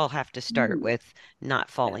go, we all have to start Mm, with not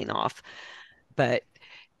yeah, falling off, but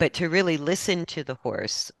to really listen to the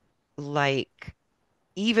horse, like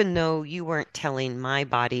even though you weren't telling my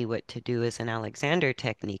body what to do as an Alexander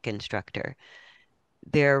technique instructor,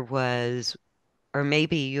 there was, or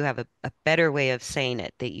maybe you have a better way of saying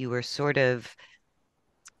it, that you were sort of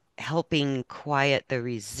helping quiet the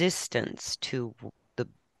resistance to the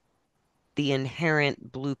the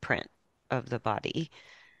inherent blueprint of the body.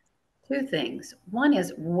 Two things. One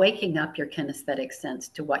is waking up your kinesthetic sense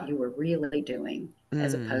to what you were really doing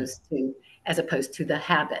as Mm, opposed to the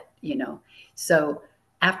habit, So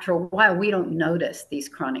after a while we don't notice these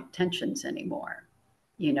chronic tensions anymore.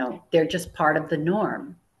 They're just part of the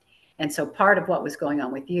norm. And so part of what was going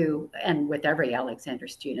on with you and with every Alexander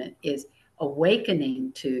student is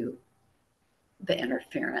awakening to the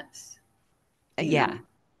interference, you yeah, know,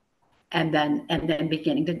 and then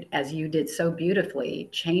beginning to, as you did so beautifully,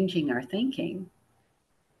 changing our thinking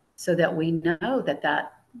so that we know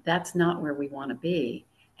that's not where we want to be,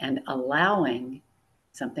 and allowing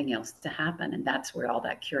something else to happen. And that's where all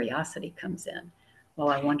that curiosity comes in. Well,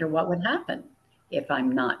 I wonder what would happen if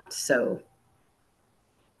I'm not so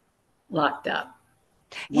locked up.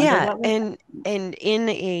 Wonder yeah. what would And in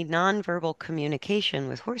a nonverbal communication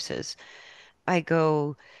with horses, I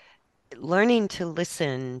go, learning to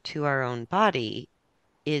listen to our own body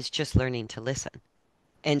is just learning to listen.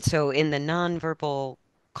 And so in the nonverbal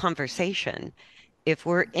conversation, if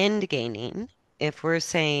we're end gaining, if we're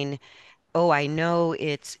saying, oh, I know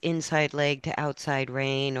it's inside leg to outside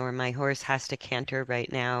rein, or my horse has to canter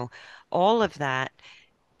right now, all of that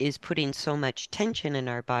is putting so much tension in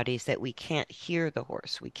our bodies that we can't hear the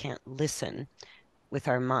horse. We can't listen with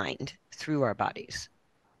our mind through our bodies.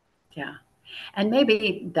 yeah. And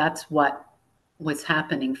maybe that's what was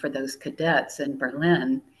happening for those cadets in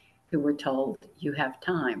Berlin who were told you have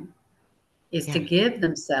time, is to Yeah. give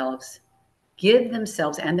themselves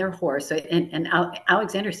and their horse. And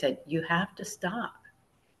Alexander said, you have to stop.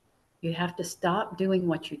 You have to stop doing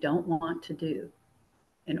what you don't want to do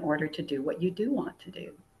in order to do what you do want to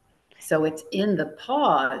do. So it's in the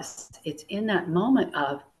pause, it's in that moment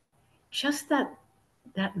of just that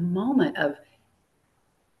moment of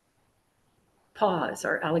pause,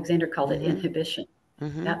 or Alexander called it Hmm. inhibition.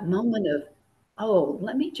 Hmm. That moment of, oh,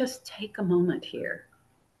 let me just take a moment here.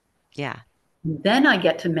 Yeah. Then I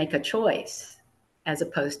get to make a choice as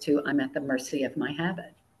opposed to I'm at the mercy of my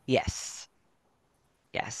habit. Yes.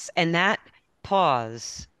 Yes. And that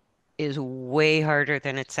pause is way harder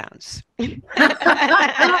than it sounds.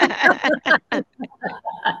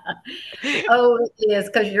 Oh, it is,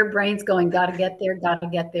 because your brain's going, got to get there, got to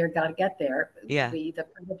get there, got to get there. Yeah. We, the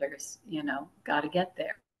predators, got to get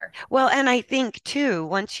there. Well, and I think too,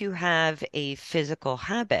 once you have a physical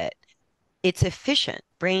habit, it's efficient.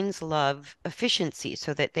 Brains love efficiency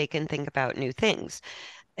so that they can think about new things.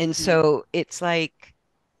 And Yeah. so it's like,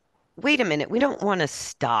 wait a minute, we don't want to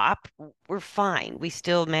stop. We're fine. We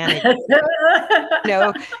still manage, you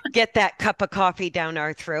know, get that cup of coffee down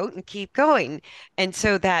our throat and keep going. And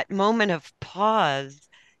so that moment of pause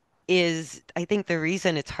is, I think the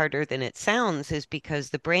reason it's harder than it sounds is because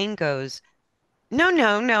the brain goes, no,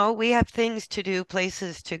 no, no, we have things to do,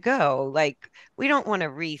 places to go. Like, we don't want to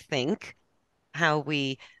rethink how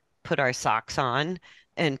we put our socks on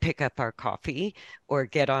and pick up our coffee or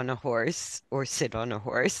get on a horse or sit on a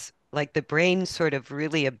horse. Like, the brain sort of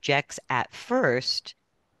really objects at first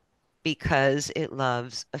because it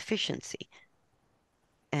loves efficiency.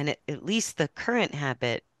 And at least the current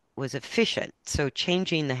habit was efficient. So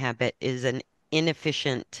changing the habit is an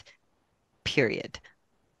inefficient period.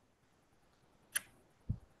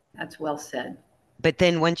 That's well said. But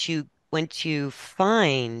then once you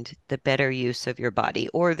find the better use of your body,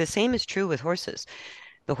 or the same is true with horses.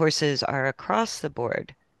 The horses are across the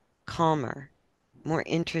board calmer, more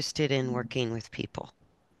interested in working with people,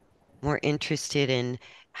 more interested in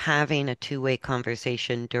having a two-way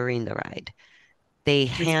conversation during the ride. They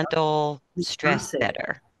handle stress Responsive.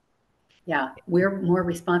 better. Yeah. We're more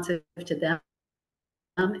responsive to them,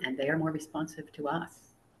 and they are more responsive to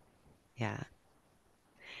us. Yeah.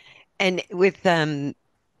 And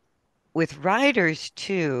with riders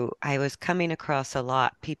too, I was coming across a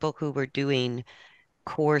lot people who were doing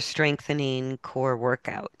core strengthening, core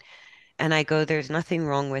workout. And I go, there's nothing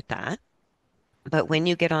wrong with that. But when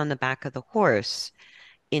you get on the back of the horse,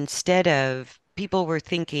 instead of people were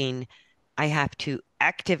thinking, I have to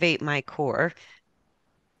activate my core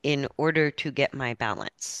in order to get my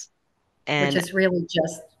balance Which and is really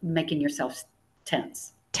just making yourself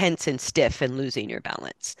tense. tense and stiff and losing your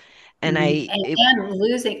balance. And Mhm. I, And, it, and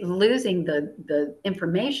losing the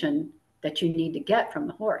information that you need to get from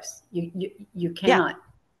the horse. You yeah, cannot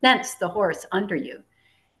sense the horse under you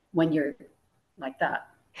when you're like that.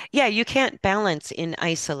 yeah, you can't balance in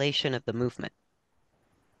isolation of the movement.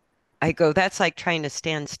 I go, that's like trying to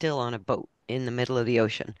stand still on a boat in the middle of the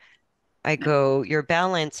ocean. I go, your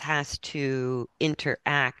balance has to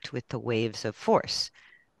interact with the waves of force.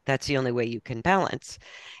 That's the only way you can balance.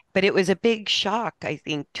 But it was a big shock, I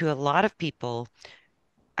think, to a lot of people.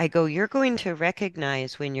 I go, you're going to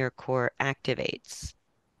recognize when your core activates,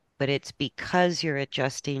 but it's because you're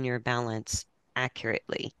adjusting your balance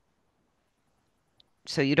accurately.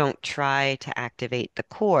 So you don't try to activate the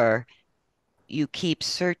core, you keep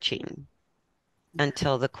searching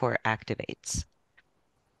until the core activates.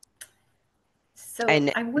 So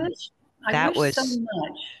And I that wish so was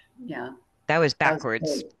much. Yeah, that was that was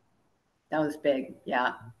backwards. big. That was big.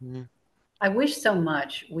 Yeah. Mhm. I wish so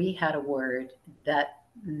much we had a word that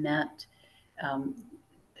meant um,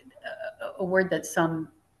 a word that some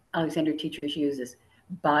Alexander teachers use is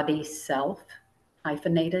body self,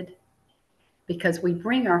 hyphenated, because we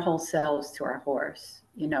bring our whole selves to our horse.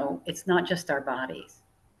 You know, it's not just our bodies.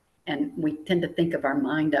 And we tend to think of our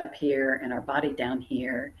mind up here and our body down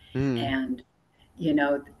here. Mm, And, you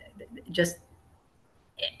know, just,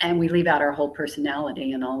 and we leave out our whole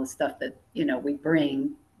personality and all the stuff that, you know, we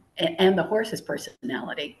bring and the horse's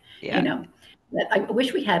personality, you yeah. know. That I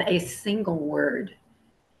wish we had a single word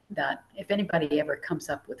that if anybody ever comes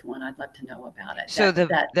up with one, I'd love to know about it. So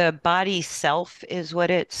That the body self is what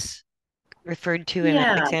it's referred to in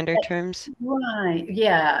yeah, Alexander terms. right,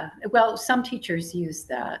 yeah. Well, some teachers use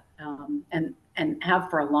that, and have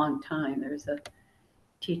for a long time. There's a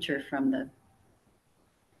teacher from the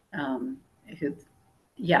um, who,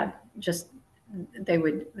 yeah, just they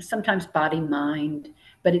would sometimes body mind,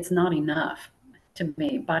 but it's not enough to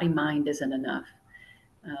me. Body mind isn't enough.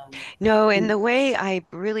 No, and And the way I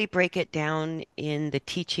really break it down in the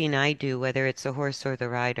teaching I do, whether it's the horse or the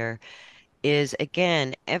rider, is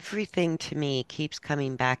again, everything to me keeps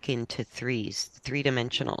coming back into threes,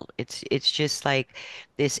 three-dimensional. It's just like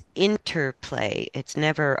this interplay. It's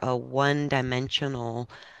never a one-dimensional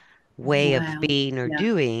way of wow, being or yeah,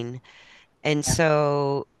 doing. And yeah.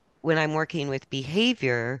 so when I'm working with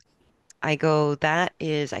behavior, I go, that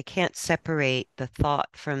is, I can't separate the thought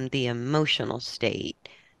from the emotional state,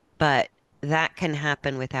 but that can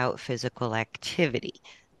happen without physical activity.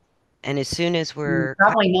 And as soon as we're,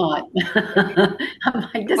 Probably not. I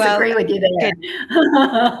might well, disagree with you could, there.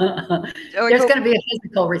 or There's go, going to be a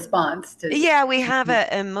physical response to. yeah, we have an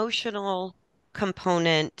emotional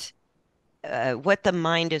component. What the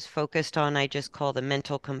mind is focused on, I just call the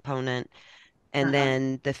mental component, and Uh-huh.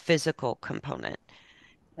 then the physical component.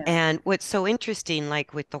 Yeah. And what's so interesting,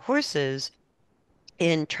 like with the horses,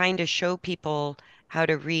 in trying to show people how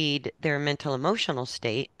to read their mental emotional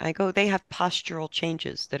state, I go, they have postural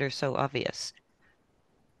changes that are so obvious.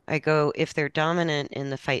 I go, if they're dominant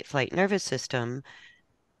in the fight flight nervous system,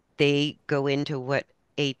 they go into what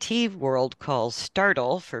AT world calls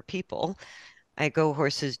startle for people. I go,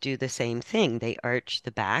 horses do the same thing. They arch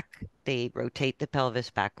the back, they rotate the pelvis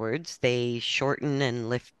backwards, they shorten and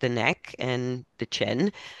lift the neck and the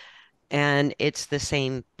chin. And it's the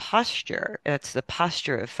same posture. It's the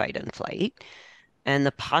posture of fight and flight. And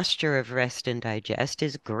the posture of rest and digest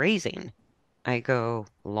is grazing. I go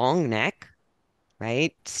long neck,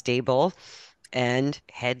 right? Stable and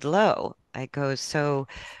head low. I go, so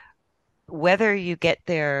whether you get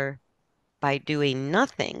there by doing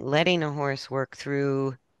nothing, letting a horse work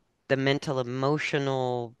through the mental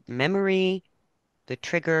emotional memory, the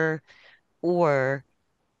trigger, or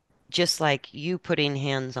just like you putting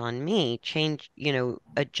hands on me,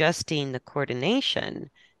 adjusting the coordination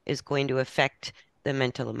is going to affect the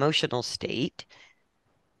mental emotional state.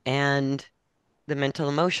 And the mental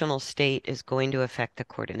emotional state is going to affect the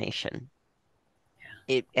coordination.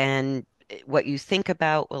 What you think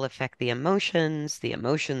about will affect the emotions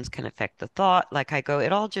can affect the thought. Like I go,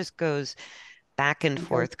 it all just goes back and It goes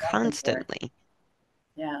forth back and forth. constantly.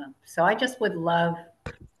 Yeah. So I just would love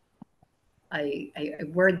a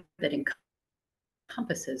word that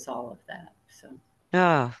encompasses all of that. So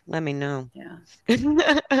Oh, let me know. yeah,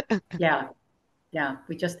 yeah, yeah.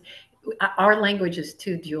 Our language is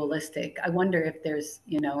too dualistic. I wonder if there's,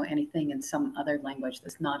 anything in some other language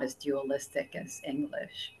that's not as dualistic as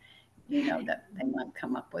English, that they might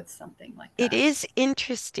come up with something like It that. is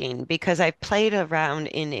interesting because I've played around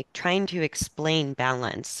in trying to explain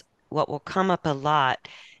balance. What will come up a lot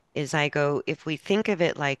is I go, if we think of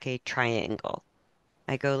it like a triangle,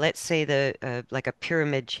 I go, let's say like a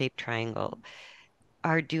pyramid shaped triangle.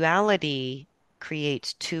 Our duality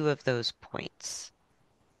creates two of those points,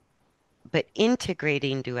 but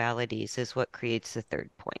integrating dualities is what creates the third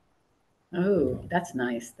point. Oh, that's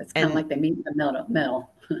nice. That's kind of And like they meet in the middle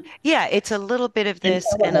yeah, it's a little bit of and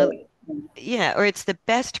this and elevate. yeah, or it's the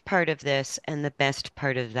best part of this and the best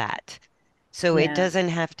part of that. So it Yeah. doesn't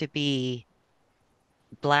have to be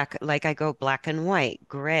black, like I go black and white.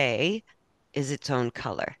 Gray is its own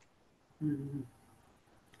color, Mhm.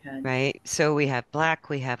 Good. right? So we have black,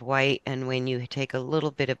 we have white, and when you take a little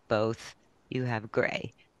bit of both, you have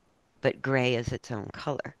gray. But gray is its own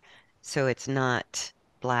color. So it's not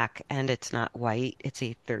black and it's not white. It's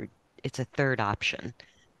a third option.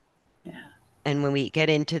 Yeah. And when we get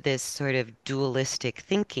into this sort of dualistic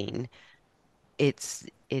thinking, it's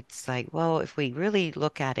like, well, if we really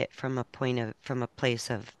look at it from a place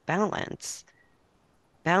of balance,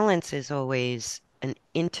 balance is always an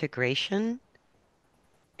integration.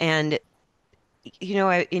 And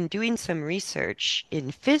in doing some research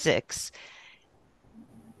in physics,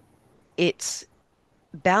 it's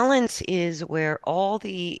balance is where all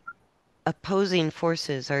the opposing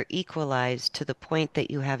forces are equalized to the point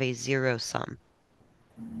that you have a zero sum.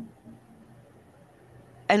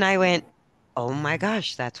 And I went, oh my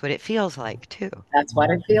gosh, that's what it feels like too. That's what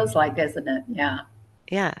it feels like, isn't it? Yeah.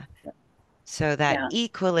 Yeah. So that Yeah.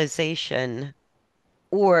 equalization,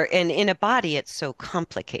 and in a body, it's so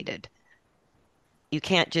complicated. You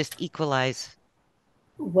can't just equalize.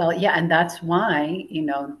 Well, yeah, and that's why,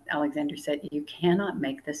 Alexander said you cannot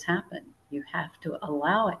make this happen. You have to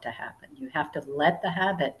allow it to happen. You have to let the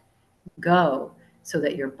habit go so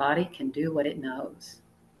that your body can do what it knows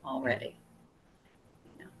Right. already.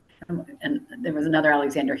 And there was another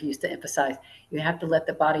Alexander who used to emphasize you have to let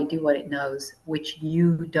the body do what it knows, which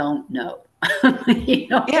you don't know. you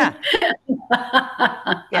Yeah.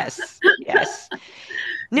 know? Yes. Yes.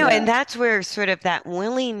 No, and yeah, that's where sort of that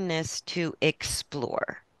willingness to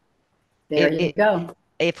explore. there It, you it, go.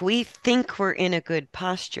 if we think we're in a good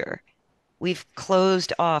posture, we've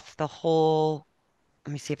closed off the whole,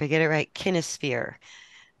 let me see if I get it right, kinesphere.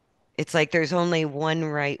 It's like there's only one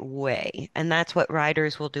right way. And that's what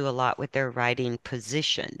riders will do a lot with their riding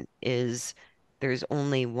position is there's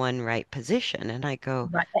only one right position. And I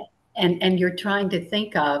go, Right. And you're trying to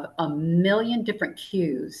think of a million different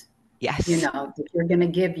cues, yes, that you're going to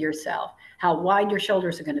give yourself, how wide your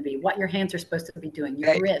shoulders are going to be, what your hands are supposed to be doing,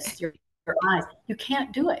 your right. wrists, your eyes. You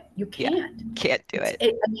can't do it. You Yeah, can't. can't do it.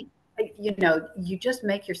 I mean, you just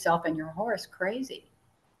make yourself and your horse crazy.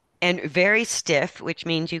 And very stiff, which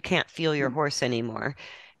means you can't feel your horse anymore.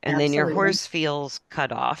 And then your Absolutely. horse feels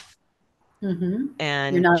cut off. Hmm.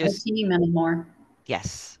 You're And not a just, team anymore.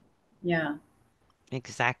 yes, Yeah.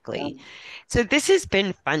 exactly. So, So this has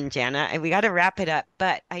been fun, Jana, and we got to wrap it up.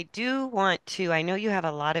 But I do want to, I know you have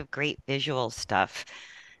a lot of great visual stuff,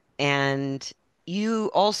 and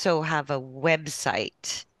you also have a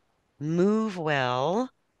website,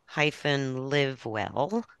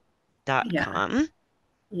 yeah. movewell-livewell.com.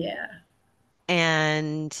 Yeah.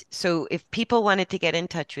 And so if people wanted to get in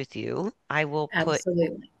touch with you, I will put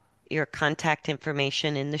Absolutely. your contact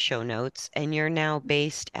information in the show notes. And you're now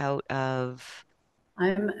based out of,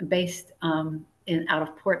 I'm based in out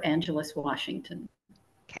of Port Angeles, Washington.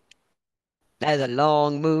 okay, that's a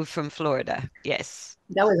long move from Florida. Yes.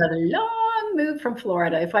 That was a long move from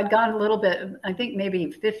Florida. If I'd gone a little bit, I think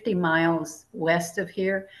maybe 50 miles west of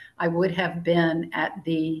here, I would have been at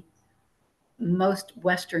the most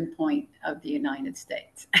western point of the United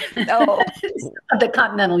States, Oh, of the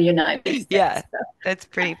continental United yeah, States. that's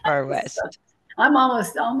pretty far So west. I'm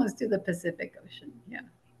almost to the Pacific Ocean. Yeah.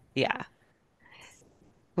 Yeah.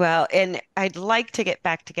 Well, and I'd like to get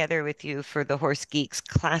back together with you for the Horse Geeks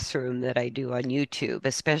classroom that I do on YouTube,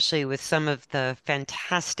 especially with some of the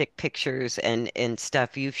fantastic pictures and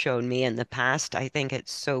stuff you've shown me in the past. I think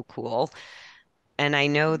it's so cool. And I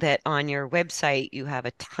know that on your website you have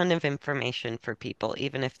a ton of information for people,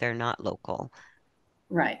 even if they're not local.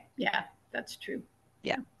 Right. Yeah, that's true.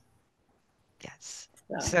 Yeah, Yeah. yes.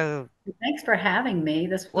 So So, thanks for having me.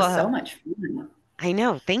 This was well, so much fun. I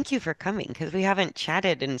know. Thank you for coming because we haven't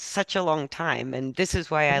chatted in such a long time. And this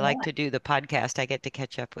is why I like Yeah, to do the podcast. I get to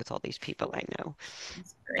catch up with all these people I know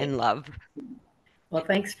that's great. and love. Well,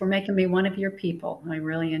 thanks for making me one of your people. I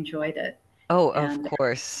really enjoyed it. Oh, of And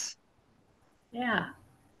course. yeah,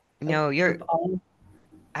 No, you're of all,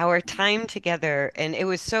 our time together. And it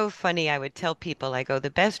was so funny. I would tell people, I go, the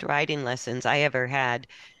best riding lessons I ever had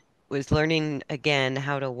was learning again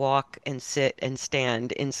how to walk and sit and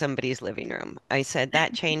stand in somebody's living room. I said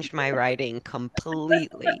that changed my riding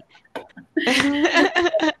completely.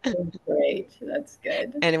 that's great. That's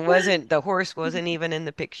good. And the horse wasn't even in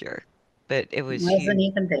the picture, but it was Wasn't huge.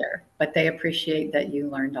 even there, but they appreciate that you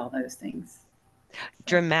learned all those things. So,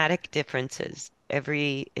 Dramatic differences.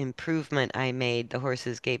 Every improvement I made, the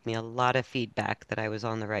horses gave me a lot of feedback that I was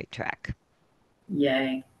on the right track.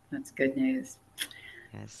 yay. That's good news.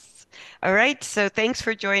 Yes. All right. So thanks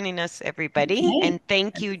for joining us, everybody. Okay. And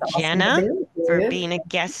thank you, It's awesome to Jana, be with for you. being a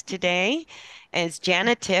guest today. And it's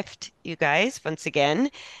Jana Tift, you guys, once again.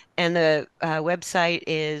 And the website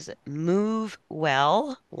is move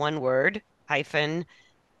well, one word, hyphen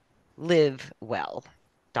livewell.com.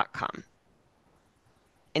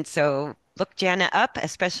 And so look Jana up,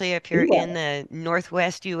 especially if you're You in will. the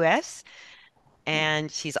Northwest US. Yeah.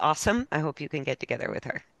 And she's awesome. I hope you can get together with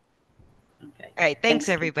her. Okay. All right. Thanks, Thanks,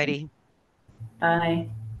 Kirsten. everybody. Bye.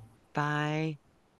 Bye.